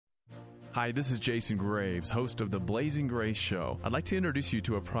Hi, this is Jason Graves, host of The Blazing Grace Show. I'd like to introduce you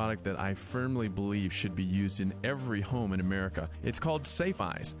to a product that I firmly believe should be used in every home in America. It's called Safe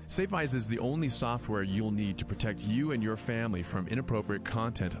Eyes. Safe Eyes is the only software you'll need to protect you and your family from inappropriate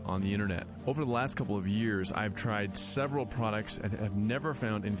content on the internet. Over the last couple of years, I've tried several products and have never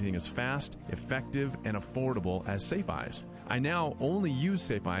found anything as fast, effective, and affordable as Safe Eyes. I now only use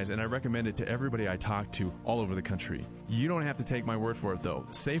Safe Eyes, and I recommend it to everybody I talk to all over the country. You don't have to take my word for it, though.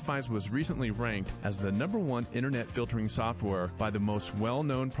 Safe Eyes was recently ranked as the #1 internet filtering software by the most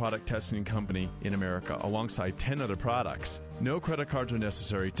well-known product testing company in America, alongside 10 other products. No credit cards are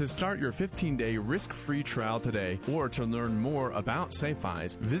necessary. To start your 15-day risk-free trial today, or to learn more about Safe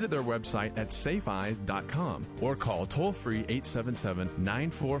Eyes, visit their website at safeeyes.com or call toll-free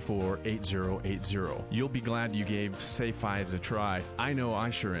 877-944-8080. You'll be glad you gave Safe Eyes a try. I know I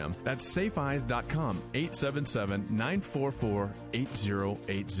sure am. That's safeeyes.com,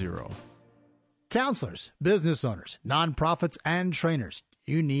 877-944-8080. Counselors, business owners, nonprofits, and trainers.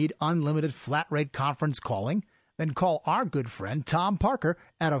 You need unlimited flat rate conference calling? Then call our good friend Tom Parker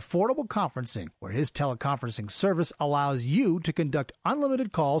at Affordable Conferencing, where his teleconferencing service allows you to conduct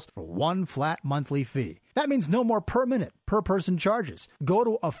unlimited calls for one flat monthly fee. That means no more per minute, per person charges. Go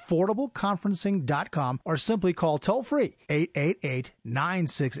to affordableconferencing.com or simply call toll-free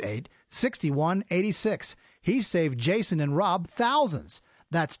 888-968-6186. He saved Jason and Rob thousands.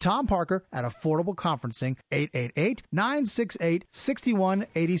 That's Tom Parker at Affordable Conferencing,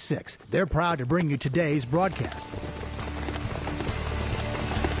 888-968-6186. They're proud to bring you today's broadcast.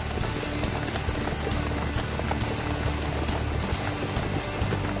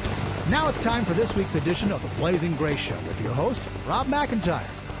 Now it's time for this week's edition of The Blazing Grace Show with your host, Rob McIntyre,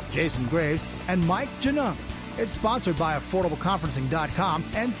 Jason Graves, and Mike Janung. It's sponsored by AffordableConferencing.com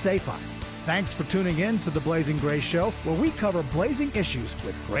and Safe Eyes. Thanks for tuning in to The Blazing Grace Show, where we cover blazing issues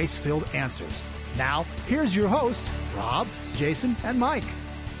with grace-filled answers. Now, here's your hosts, Rob, Jason, and Mike.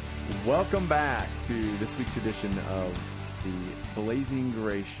 Welcome back to this week's edition of The Blazing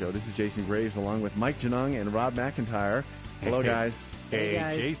Grace Show. This is Jason Graves along with Mike Janung and Rob McIntyre. Hello, guys. Hey,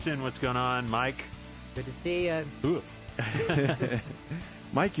 guys. Jason, what's going on? Mike? Good to see you.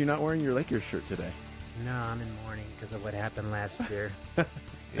 Mike, you're not wearing your Lakers shirt today. No, I'm in mourning because of what happened last year.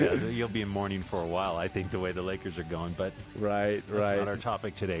 Yeah, you'll be in mourning for a while, I think, the way the Lakers are going. But Right. that's not our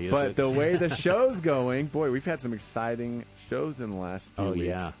topic today, is But it? the way the show's going, boy, we've had some exciting shows in the last few weeks.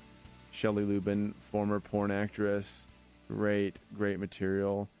 Yeah. Shelley Lubin, former porn actress, great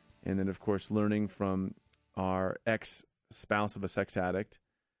material. And then, of course, learning from our ex-spouse of a sex addict.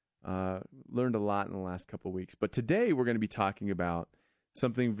 Learned a lot in the last couple of weeks. But today we're going to be talking about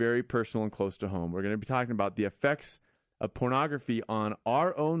something very personal and close to home. We're going to be talking about the effects of pornography on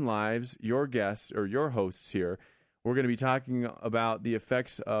our own lives, your guests or your hosts here. We're going to be talking about the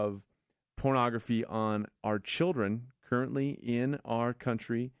effects of pornography on our children currently in our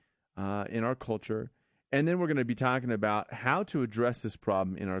country, in our culture. And then we're going to be talking about how to address this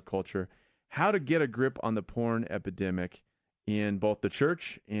problem in our culture, how to get a grip on the porn epidemic in both the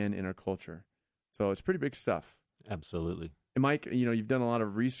church and in our culture. So it's pretty big stuff. Absolutely. And Mike, you've done a lot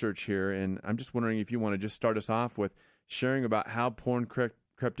of research here, and I'm just wondering if you want to just start us off with sharing about how porn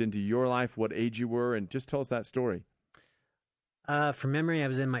crept into your life, what age you were, and just tell us that story. From memory, I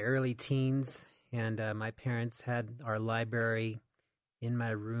was in my early teens, and my parents had our library in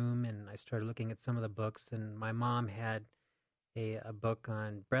my room, and I started looking at some of the books, and my mom had a book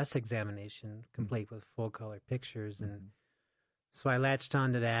on breast examination, complete with full-color pictures, and so I latched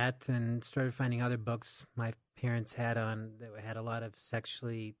onto that and started finding other books my parents had on that had a lot of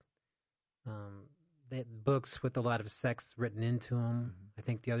sexually, they had books with a lot of sex written into them. I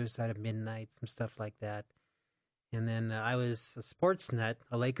think The Other Side of Midnight, some stuff like that. And then I was a sports nut,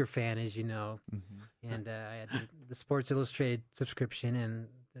 a Laker fan, as you know, and I had the Sports Illustrated subscription, and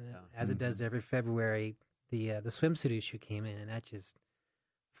as it does every February, the swimsuit issue came in, and that just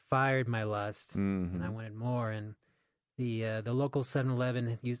fired my lust, and I wanted more. And the local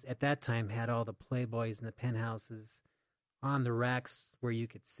 7-Eleven at that time had all the Playboys and the Penthouses on the racks where you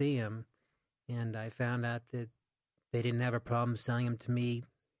could see them, and I found out that they didn't have a problem selling them to me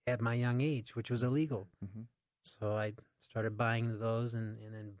at my young age, which was illegal. So I started buying those, and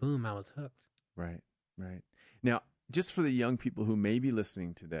then boom, I was hooked. Right. Now, just for the young people who may be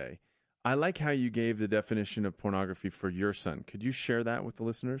listening today, I like how you gave the definition of pornography for your son. Could you share that with the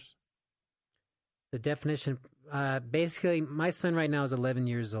listeners? The definition, basically, my son right now is 11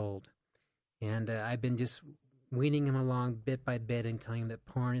 years old, and I've been just weaning him along bit by bit and telling him that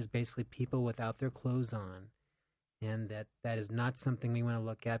porn is basically people without their clothes on, and that is not something we want to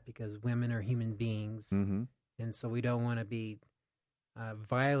look at because women are human beings, and so we don't want to be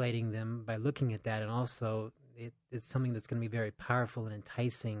violating them by looking at that, and also it's something that's going to be very powerful and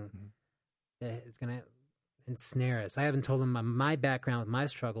enticing. That is going to ensnare us. I haven't told him my background with my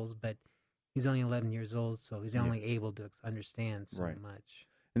struggles, but he's only 11 years old, so he's only able to understand so much.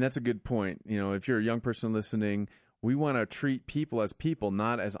 And that's a good point. If you're a young person listening, we want to treat people as people,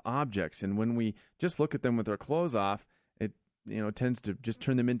 not as objects. And when we just look at them with their clothes off, it tends to just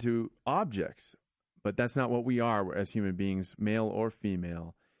turn them into objects. But that's not what we are as human beings, male or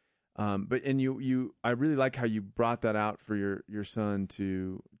female. I really like how you brought that out for your son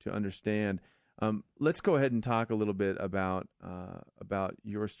to understand. Let's go ahead and talk a little bit about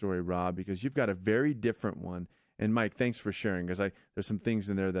your story, Rob, because you've got a very different one. And Mike, thanks for sharing, because there's some things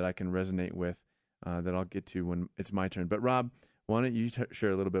in there that I can resonate with that I'll get to when it's my turn. But Rob, why don't you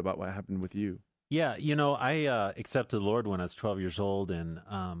share a little bit about what happened with you? Yeah, I accepted the Lord when I was 12 years old, and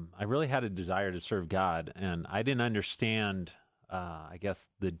I really had a desire to serve God, and I didn't understand, I guess,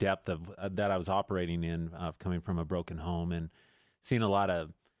 the depth of that I was operating in, coming from a broken home and seeing a lot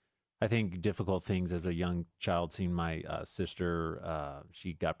of, I think, difficult things as a young child. Seeing my sister,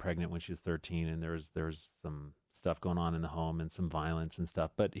 she got pregnant when she was 13, and there was some stuff going on in the home and some violence and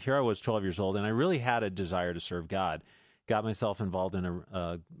stuff. But here I was, 12 years old, and I really had a desire to serve God. Got myself involved in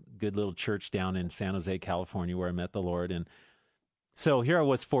a good little church down in San Jose, California, where I met the Lord. And so here I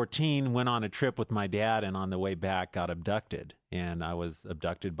was, 14, went on a trip with my dad, and on the way back got abducted. And I was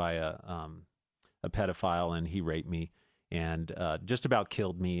abducted by a pedophile, and he raped me and just about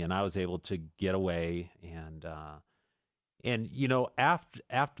killed me. And I was able to get away. And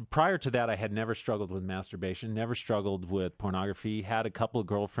after prior to that, I had never struggled with masturbation, never struggled with pornography, had a couple of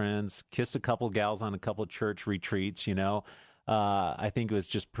girlfriends, kissed a couple of gals on a couple of church retreats, I think it was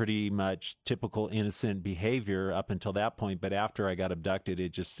just pretty much typical innocent behavior up until that point. But after I got abducted,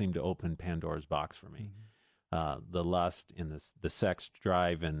 it just seemed to open Pandora's box for me. The lust and the sex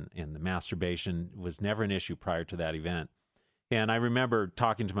drive and the masturbation was never an issue prior to that event. And I remember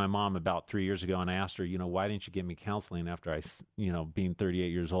talking to my mom about 3 years ago, and I asked her, why didn't you give me counseling after I, being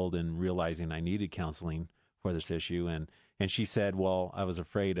 38 years old and realizing I needed counseling for this issue? And she said, well, I was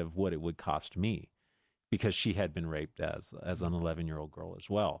afraid of what it would cost me, because she had been raped as an 11-year-old girl as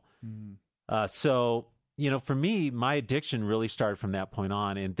well. So, for me, my addiction really started from that point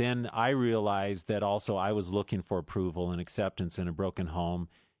on. And then I realized that also I was looking for approval and acceptance in a broken home,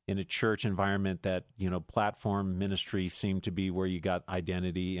 in a church environment that, platform ministry seemed to be where you got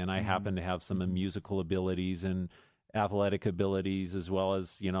identity. And I happened to have some musical abilities and athletic abilities, as well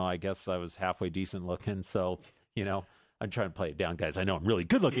as, I guess I was halfway decent looking. So, I'm trying to play it down, guys. I know I'm really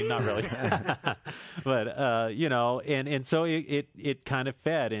good looking, not really. But, and so it kind of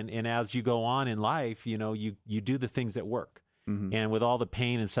fed. And as you go on in life, you do the things that work. And with all the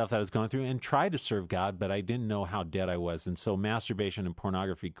pain and stuff that I was going through, and tried to serve God, but I didn't know how dead I was. And so masturbation and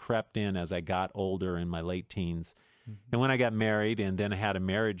pornography crept in as I got older, in my late teens. And when I got married, and then I had a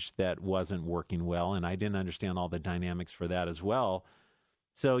marriage that wasn't working well, and I didn't understand all the dynamics for that as well.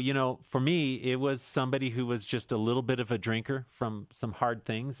 So, for me, it was somebody who was just a little bit of a drinker from some hard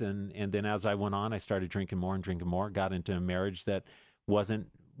things. And then as I went on, I started drinking more, got into a marriage that wasn't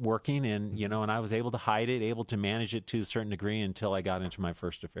working, and and I was able to hide it, able to manage it to a certain degree, until I got into my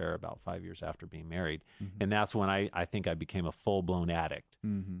first affair about 5 years after being married. And that's when I think I became a full-blown addict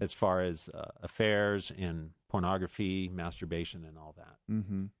as far as affairs and pornography, masturbation, and all that.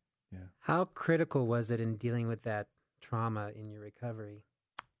 Yeah. How critical was it in dealing with that trauma in your recovery?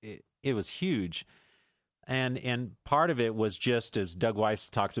 It was huge. And part of it was just, as Doug Weiss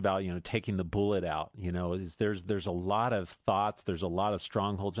talks about, taking the bullet out, there's a lot of thoughts, there's a lot of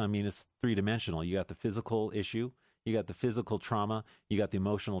strongholds. I mean, it's three-dimensional. You got the physical issue, you got the physical trauma, you got the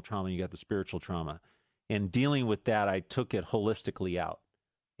emotional trauma, you got the spiritual trauma. And dealing with that, I took it holistically out.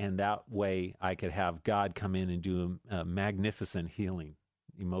 And that way I could have God come in and do a magnificent healing,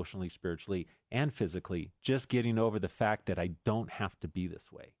 emotionally, spiritually, and physically, just getting over the fact that I don't have to be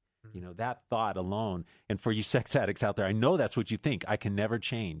this way. That thought alone, and for you sex addicts out there, I know that's what you think. I can never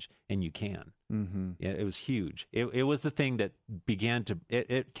change, and you can. It was huge. It was the thing that began to,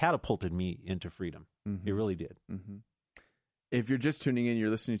 it catapulted me into freedom. It really did. If you're just tuning in, you're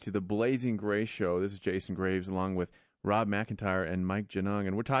listening to The Blazing Gray Show. This is Jason Graves, along with Rob McIntyre and Mike Genung,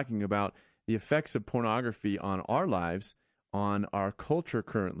 and we're talking about the effects of pornography on our lives, on our culture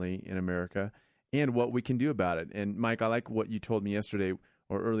currently in America, and what we can do about it. And Mike, I like what you told me yesterday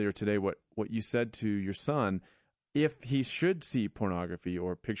or earlier today, what you said to your son, if he should see pornography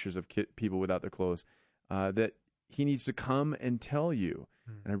or pictures of people without their clothes, that he needs to come and tell you.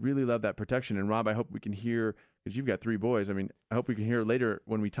 And I really love that protection. And Rob, I hope we can hear because you've got 3 boys. I mean, I hope we can hear later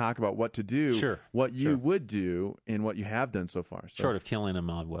when we talk about what to do, Sure. what you would do and what you have done so far. So, Short of killing them,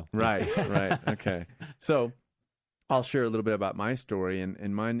 I will. right. Okay. So I'll share a little bit about my story,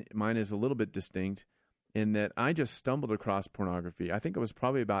 and mine is a little bit distinct in that I just stumbled across pornography. I think I was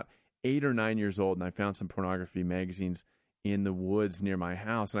probably about 8 or 9 years old, and I found some pornography magazines in the woods near my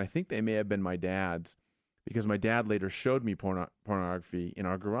house, and I think they may have been my dad's, because my dad later showed me pornography in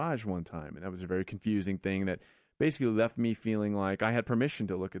our garage one time, and that was a very confusing thing that basically left me feeling like I had permission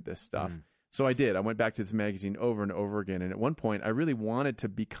to look at this stuff. So I did. I went back to this magazine over and over again, and at one point I really wanted to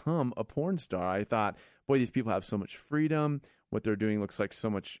become a porn star. I thought, boy, these people have so much freedom. What they're doing looks like so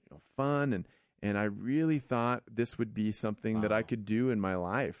much fun, and I really thought this would be something that I could do in my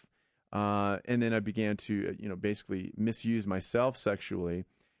life. And then I began to, basically misuse myself sexually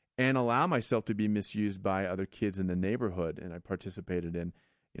and allow myself to be misused by other kids in the neighborhood. And I participated in,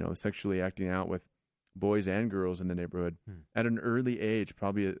 sexually acting out with boys and girls in the neighborhood at an early age,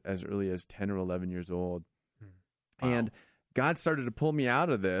 probably as early as 10 or 11 years old. Wow. And God started to pull me out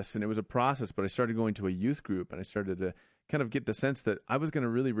of this, and it was a process, but I started going to a youth group, and I started to kind of get the sense that I was going to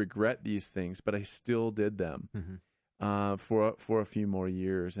really regret these things, but I still did them. For a few more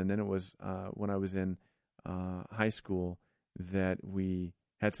years. And then it was when I was in high school that we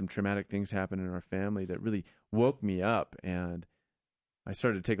had some traumatic things happen in our family that really woke me up, and I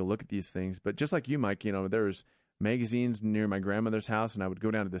started to take a look at these things. But just like you, Mike, there was magazines near my grandmother's house, and I would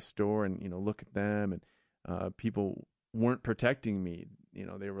go down to the store and look at them, and people weren't protecting me.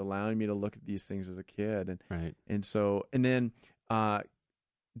 They were allowing me to look at these things as a kid, and then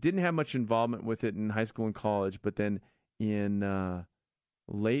didn't have much involvement with it in high school and college, but then in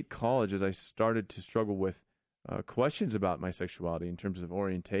late college, as I started to struggle with questions about my sexuality in terms of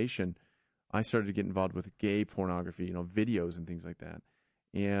orientation, I started to get involved with gay pornography, videos and things like that.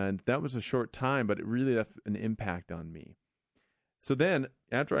 And that was a short time, but it really left an impact on me. So then,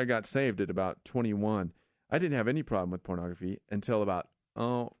 after I got saved at about 21, I didn't have any problem with pornography until about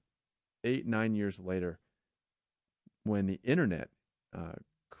 8-9 years later, when the internet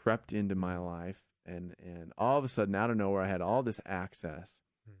crept into my life, and all of a sudden, out of nowhere, I had all this access.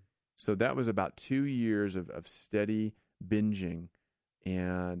 So that was about 2 years of steady binging,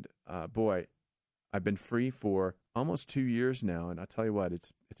 and boy, I've been free for almost 2 years now, and I'll tell you what,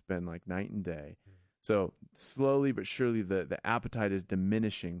 it's been like night and day. So slowly but surely, the appetite is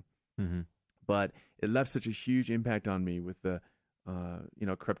diminishing, but it left such a huge impact on me with the,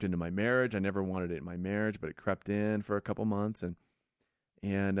 crept into my marriage. I never wanted it in my marriage, but it crept in for a couple months,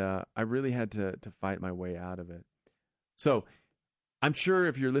 and I really had to fight my way out of it. So I'm sure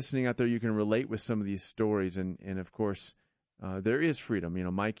if you're listening out there, you can relate with some of these stories. And of course, there is freedom.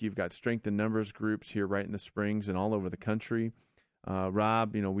 Mike, you've got Strength in Numbers groups here right in the Springs and all over the country.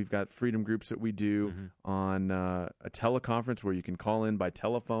 Rob, we've got freedom groups that we do on a teleconference where you can call in by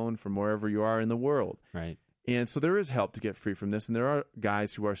telephone from wherever you are in the world. Right. And so there is help to get free from this. And there are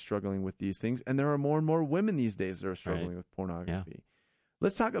guys who are struggling with these things. And there are more and more women these days that are struggling with pornography. Yeah.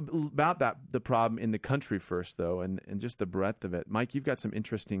 Let's talk about the problem in the country first, though, and just the breadth of it. Mike, you've got some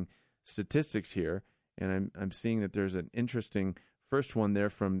interesting statistics here, and I'm seeing that there's an interesting first one there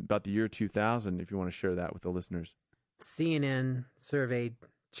from about the year 2000, if you want to share that with the listeners. CNN surveyed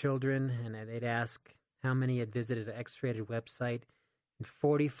children, and they'd ask how many had visited an X-rated website, and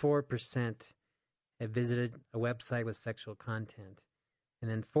 44% had visited a website with sexual content. And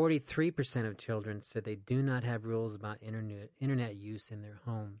then 43% of children said they do not have rules about internet use in their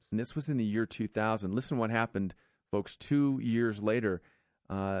homes. And this was in the year 2000. Listen what happened, folks, 2 years later.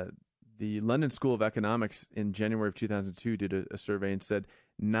 The London School of Economics in January of 2002 did a survey and said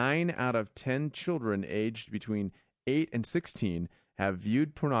 9 out of 10 children aged between 8 and 16 have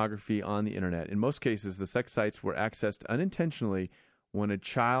viewed pornography on the internet. In most cases, the sex sites were accessed unintentionally when a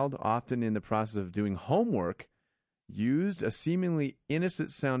child, often in the process of doing homework, used a seemingly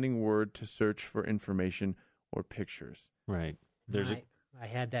innocent-sounding word to search for information or pictures. Right. I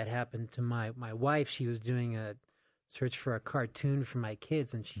had that happen to my wife. She was doing a search for a cartoon for my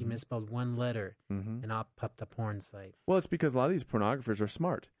kids, and she misspelled one letter, and up popped a porn site. Well, it's because a lot of these pornographers are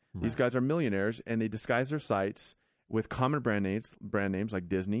smart. Right. These guys are millionaires, and they disguise their sites with common brand names like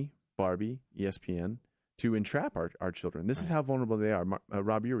Disney, Barbie, ESPN, to entrap our children. This is how vulnerable they are.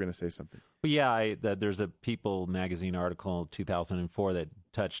 Rob, you were going to say something. Well, yeah, there's a People magazine article 2004 that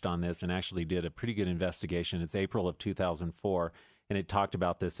touched on this and actually did a pretty good investigation. It's April of 2004, and it talked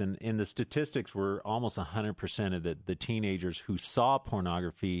about this. And the statistics were almost 100% of the teenagers who saw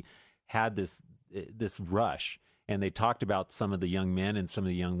pornography had this rush. And they talked about some of the young men and some of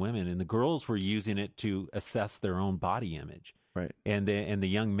the young women, and the girls were using it to assess their own body image. Right. And the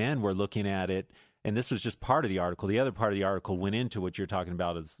young men were looking at it and this was just part of the article. The other part of the article went into what you're talking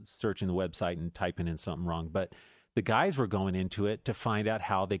about, is searching the website and typing in something wrong. But the guys were going into it to find out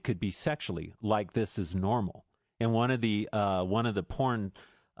how they could be sexually like this is normal. And one of the porn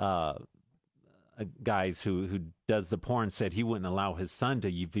guys who does the porn said he wouldn't allow his son to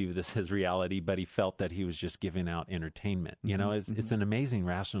view this as reality, but he felt that he was just giving out entertainment. You know, it's an amazing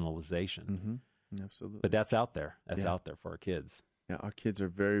rationalization. Absolutely. But that's out there. That's out there for our kids. Yeah, our kids are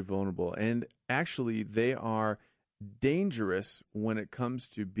very vulnerable. And actually, they are dangerous when it comes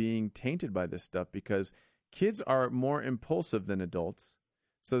to being tainted by this stuff, because kids are more impulsive than adults.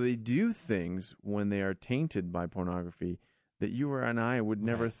 So they do things when they are tainted by pornography that you and I would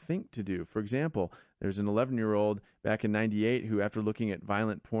never think to do. For example, there's an 11-year-old back in 98 who, after looking at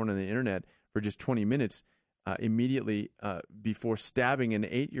violent porn on the internet for just 20 minutes, immediately before stabbing an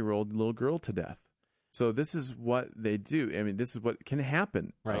 8-year-old little girl to death. So this is what they do. I mean, this is what can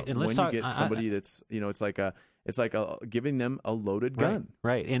happen. Right. And when let's talk, you get somebody that's, it's like giving them a loaded gun.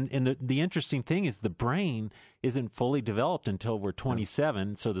 Right. And the interesting thing is the brain isn't fully developed until we're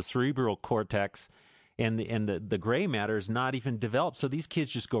 27. So the cerebral cortex and the gray matter is not even developed. So these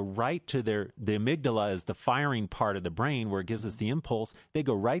kids just go right to the amygdala is the firing part of the brain where it gives us the impulse. They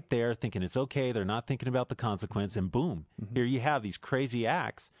go right there thinking it's okay. They're not thinking about the consequence, and boom, here you have these crazy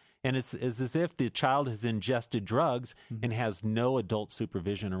acts. And it's as if the child has ingested drugs and has no adult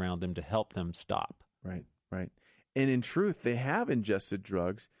supervision around them to help them stop. Right. And in truth, they have ingested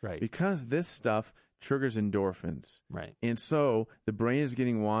drugs because this stuff triggers endorphins. Right. And so the brain is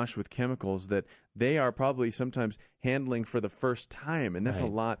getting washed with chemicals that they are probably sometimes handling for the first time. And that's a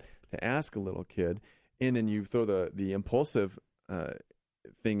lot to ask a little kid. And then you throw the impulsive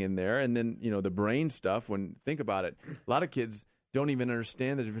thing in there. And then, the brain stuff, think about it, a lot of kids don't even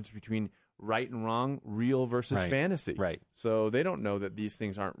understand the difference between right and wrong, real versus fantasy. Right. So they don't know that these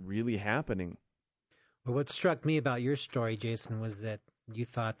things aren't really happening. Well, what struck me about your story, Jason, was that you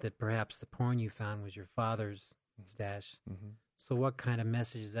thought that perhaps the porn you found was your father's stash. So what kind of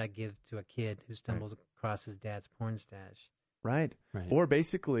message does that give to a kid who stumbles across his dad's porn stash? Right. Or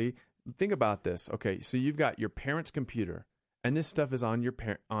basically, think about this. Okay, so you've got your parents' computer, and this stuff is on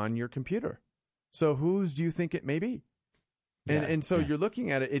your computer. So whose do you think it may be? And so you're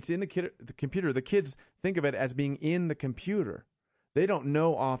looking at it, it's in the computer. The kids think of it as being in the computer. They don't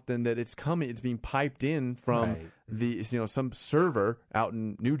know often that it's being piped in from some server out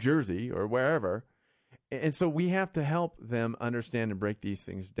in New Jersey or wherever. And so we have to help them understand and break these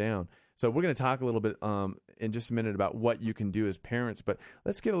things down. So we're going to talk a little bit in just a minute about what you can do as parents, but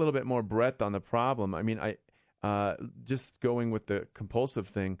let's get a little bit more breadth on the problem. I mean, just going with the compulsive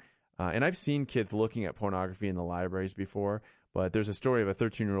thing, and I've seen kids looking at pornography in the libraries before, but there's a story of a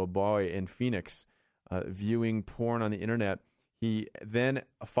 13-year-old boy in Phoenix viewing porn on the internet. He then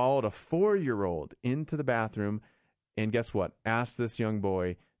followed a 4-year-old into the bathroom and guess what? Asked this young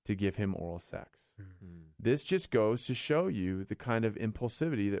boy to give him oral sex. This just goes to show you the kind of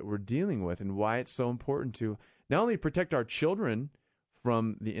impulsivity that we're dealing with and why it's so important to not only protect our children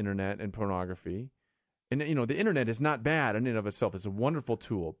from the internet and pornography. And, the internet is not bad in and of itself. It's a wonderful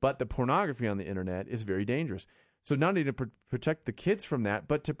tool. But the pornography on the internet is very dangerous. So not only to protect the kids from that,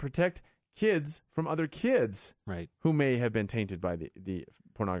 but to protect kids from other kids who may have been tainted by the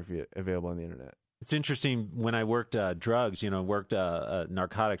pornography available on the internet. It's interesting, when I worked drugs,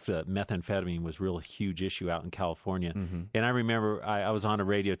 narcotics, methamphetamine was a real huge issue out in California. And I remember I was on a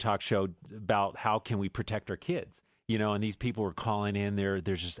radio talk show about how can we protect our kids. And these people were calling in, they're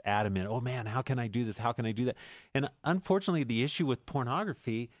just adamant, oh man, how can I do this? How can I do that? And unfortunately, the issue with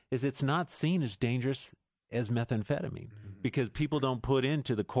pornography is it's not seen as dangerous as methamphetamine because people don't put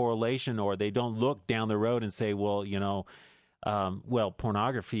into the correlation, or they don't look down the road and say, well,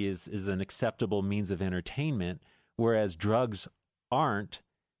 pornography is an acceptable means of entertainment, whereas drugs aren't.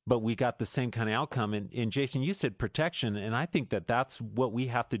 But we got the same kind of outcome. And Jason, you said protection, and I think that's what we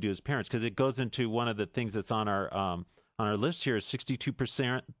have to do as parents, because it goes into one of the things that's on our list here is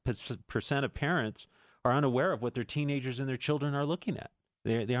 62% of parents are unaware of what their teenagers and their children are looking at.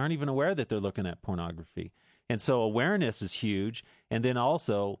 They aren't even aware that they're looking at pornography. And so awareness is huge. And then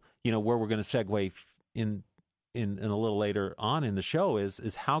also, where we're going to segue in a little later on in the show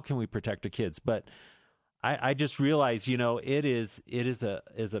is how can we protect our kids? But I just realized, it is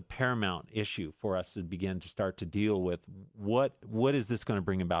a paramount issue for us to begin to start to deal with what is this going to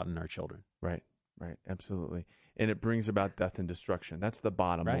bring about in our children? Right, absolutely. And it brings about death and destruction. That's the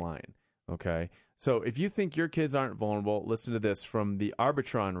bottom line, okay? So if you think your kids aren't vulnerable, listen to this from the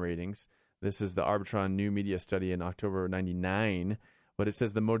Arbitron ratings. This is the Arbitron New Media Study in October of 99. But it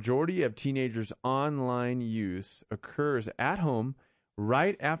says the majority of teenagers' online use occurs at home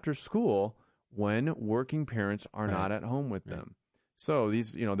right after school, when working parents are not at home with them. So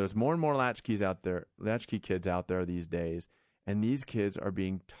these, there's more and more latchkey kids out there these days, and these kids are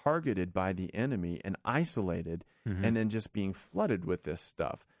being targeted by the enemy and isolated, and then just being flooded with this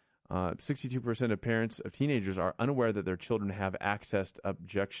stuff. 62% of parents of teenagers are unaware that their children have access to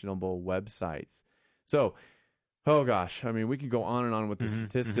objectionable websites. So, oh gosh, I mean, we could go on and on with the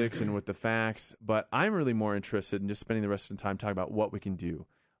statistics and with the facts, but I'm really more interested in just spending the rest of the time talking about what we can do,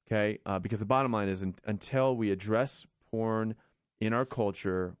 okay? Because the bottom line is until we address porn in our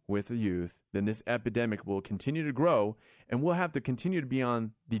culture with the youth, then this epidemic will continue to grow, and we'll have to continue to be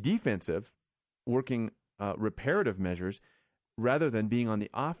on the defensive, working reparative measures, rather than being on the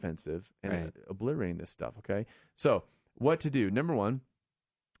offensive and obliterating this stuff, okay? So what to do? Number one,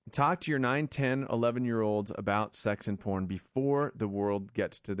 talk to your 9, 10, 11-year-olds about sex and porn before the world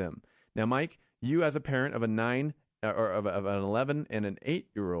gets to them. Now, Mike, you as a parent of a 9 or of an 11 and an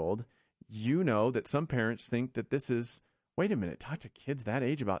 8-year-old, you know that some parents think that this is, wait a minute, talk to kids that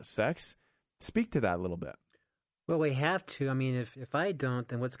age about sex? Speak to that a little bit. Well, we have to. I mean, if I don't,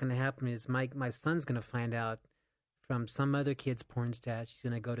 then what's going to happen is my son's going to find out from some other kid's porn stash. He's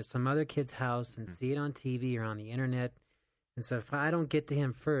going to go to some other kid's house and see it on TV or on the internet. And so if I don't get to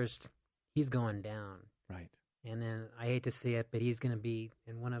him first, he's going down. Right. And then I hate to say it, but he's going to be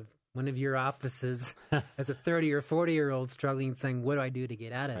in one of your offices as a 30 or 40-year-old struggling, saying, "What do I do to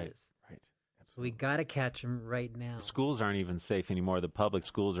get out of this?" Right. So we got to catch him right now. Schools aren't even safe anymore. The public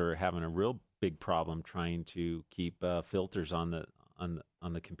schools are having a real big problem trying to keep filters on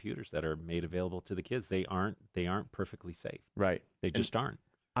the computers that are made available to the kids. They aren't perfectly safe. Right. They just aren't.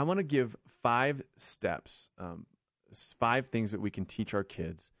 I want to give 5 steps, 5 things that we can teach our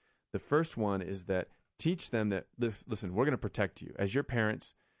kids. The first one is that teach them that, listen, we're going to protect you. As your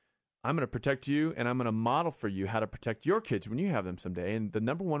parents, I'm going to protect you, and I'm going to model for you how to protect your kids when you have them someday. And the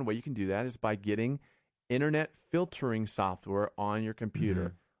number one way you can do that is by getting internet filtering software on your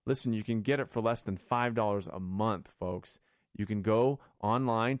computer. Listen, you can get it for less than $5 a month, folks. You can go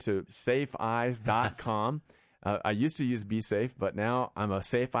online to safeeyes.com. I used to use BeSafe, but now I'm a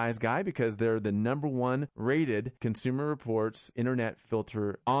Safe Eyes guy because they're the number 1 rated Consumer Reports internet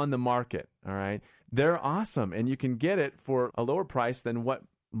filter on the market. All right. They're awesome, and you can get it for a lower price than what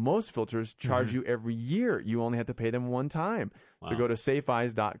most filters charge you every year. You only have to pay them one time. Wow. So go to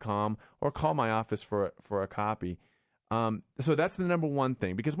safeeyes.com or call my office for a copy. So that's the number 1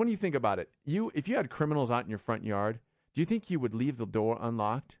 thing, because when you think about it, if you had criminals out in your front yard, do you think you would leave the door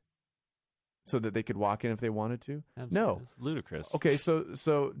unlocked so that they could walk in if they wanted to? Absolutely. No. It's ludicrous. Okay,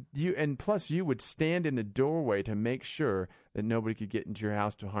 so you would stand in the doorway to make sure that nobody could get into your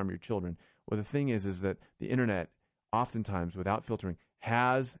house to harm your children. Well, the thing is that the internet, oftentimes without filtering,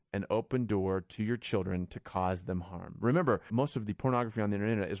 has an open door to your children to cause them harm. Remember, most of the pornography on the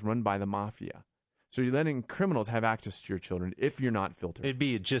internet is run by the mafia. So you're letting criminals have access to your children if you're not filtered. It'd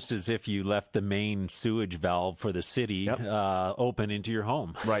be just as if you left the main sewage valve for the city open into your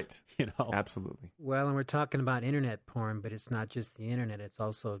home. Right. Absolutely. Well, and we're talking about internet porn, but it's not just the internet. It's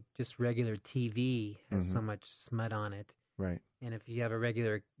also just regular TV has so much smut on it. Right. And if you have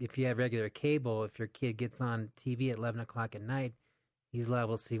regular cable, if your kid gets on TV at 11 o'clock at night, he's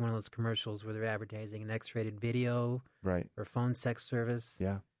liable to see one of those commercials where they're advertising an X-rated video, right, or phone sex service.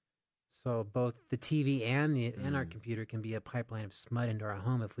 Yeah. So both the TV and our computer can be a pipeline of smut into our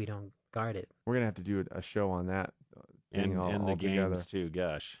home if we don't guard it. We're gonna have to do a show on that, and the together. Games too.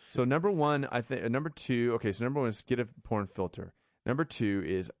 Gosh. So number 1, I think. Number 2. Okay, so number 1 is get a porn filter. Number 2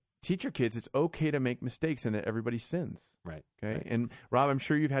 is teach your kids it's okay to make mistakes and that everybody sins. Right. Okay. Right. And Rob, I'm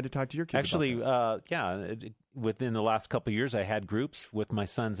sure you've had to talk to your kids. Actually, about that. within the last couple of years, I had groups with my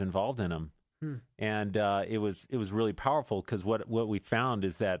sons involved in them. And it was really powerful because what we found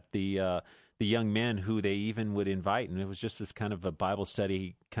is that the young men who they even would invite, and it was just this kind of a Bible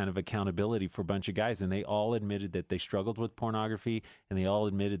study kind of accountability for a bunch of guys, and they all admitted that they struggled with pornography, and they all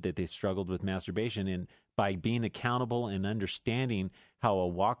admitted that they struggled with masturbation. And by being accountable and understanding how a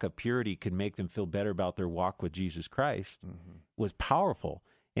walk of purity could make them feel better about their walk with Jesus Christ was powerful.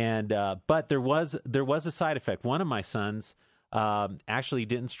 And but there was a side effect. One of my sons actually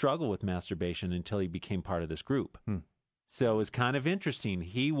didn't struggle with masturbation until he became part of this group. So it was kind of interesting.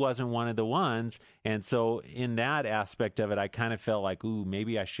 He wasn't one of the ones. And so in that aspect of it, I kind of felt like, ooh,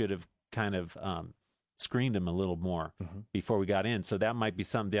 maybe I should have kind of screened him a little more before we got in. So that might be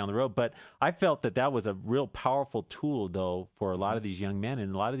something down the road. But I felt that was a real powerful tool, though, for a lot of these young men.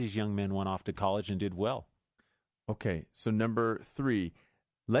 And a lot of these young men went off to college and did well. Okay, so number 3,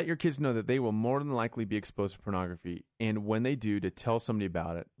 let your kids know that they will more than likely be exposed to pornography. And when they do, to tell somebody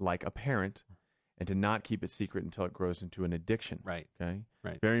about it, like a parent, and to not keep it secret until it grows into an addiction. Right. Okay?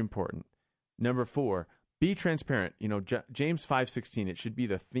 Right. Very important. Number 4, be transparent. James 5:16, it should be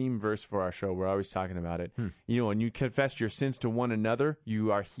the theme verse for our show. We're always talking about it. When you confess your sins to one another,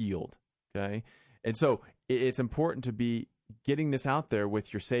 you are healed. Okay? And so it's important to be getting this out there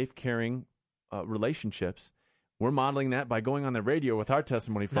with your safe, caring relationships. We're modeling that by going on the radio with our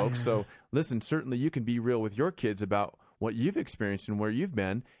testimony, folks. So listen, certainly you can be real with your kids about what you've experienced and where you've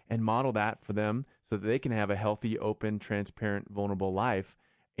been and model that for them so that they can have a healthy, open, transparent, vulnerable life.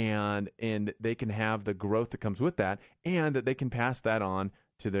 And they can have the growth that comes with that, and that they can pass that on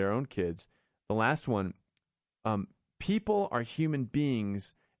to their own kids. The last one, people are human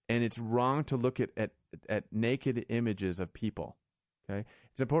beings, and it's wrong to look at naked images of people. Okay,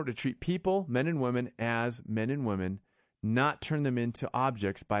 it's important to treat people, men and women, as men and women, not turn them into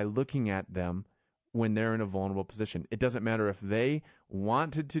objects by looking at them when they're in a vulnerable position. It doesn't matter if they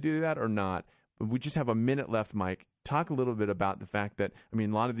wanted to do that or not. But we just have a minute left, Mike. Talk a little bit about the fact that, a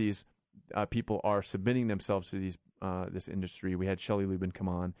lot of these people are submitting themselves to this industry. We had Shelley Lubin come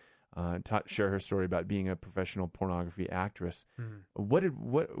on, share her story about being a professional pornography actress.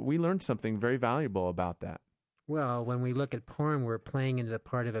 We learned something very valuable about that. Well, when we look at porn, we're playing into the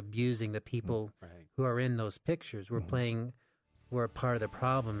part of abusing the people who are in those pictures. We're a part of the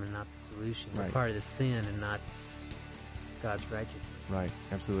problem and not the solution. We're part of the sin and not God's righteousness. Right,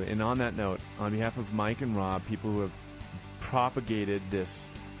 absolutely. And on that note, on behalf of Mike and Rob, people who have propagated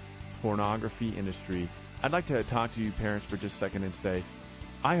this pornography industry, I'd like to talk to you parents for just a second and say,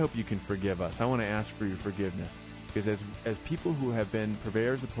 I hope you can forgive us. I want to ask for your forgiveness. Because as people who have been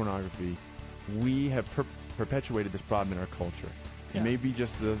purveyors of pornography, we have perpetuated this problem in our culture. It may be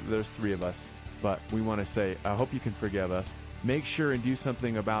just those 3 of us, but we want to say, I hope you can forgive us. Make sure and do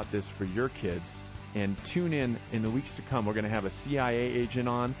something about this for your kids. And tune in the weeks to come. We're going to have a CIA agent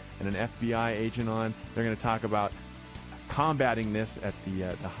on and an FBI agent on. They're going to talk about combating this at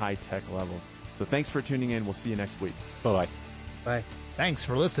the high-tech levels. So thanks for tuning in. We'll see you next week. Bye-bye. Bye. Thanks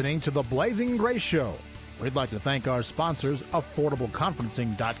for listening to The Blazing Grace Show. We'd like to thank our sponsors,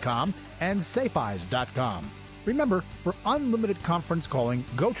 AffordableConferencing.com and SafeEyes.com. Remember, for unlimited conference calling,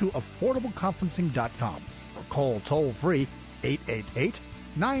 go to AffordableConferencing.com or call toll-free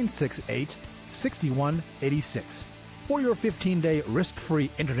 888-968-6186 for your 15-day risk-free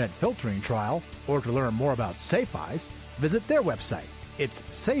internet filtering trial, or to learn more about Safe Eyes, visit their website. It's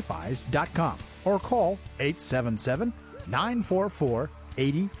safeeyes.com or call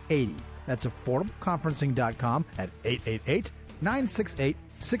 877-944-8080. That's affordableconferencing.com at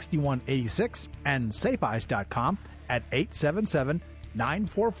 888-968-6186 and safeeyes.com at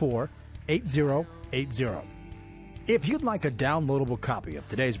 877-944-8080. If you'd like a downloadable copy of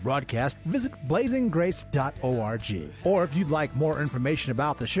today's broadcast, visit blazinggrace.org. Or if you'd like more information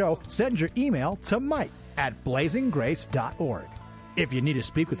about the show, send your email to mike@blazinggrace.org. If you need to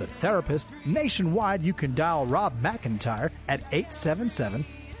speak with a therapist, nationwide you can dial Rob McIntyre at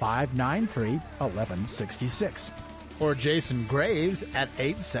 877-593-1166. Or Jason Graves at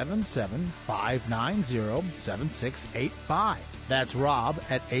 877-590-7685. That's Rob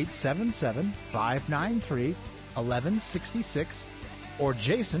at 877-593-1166, or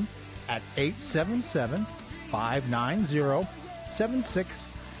Jason at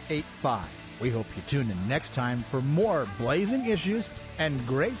 877-590-7685. We hope you tune in next time for more blazing issues and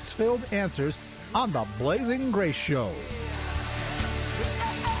grace-filled answers on The Blazing Grace Show.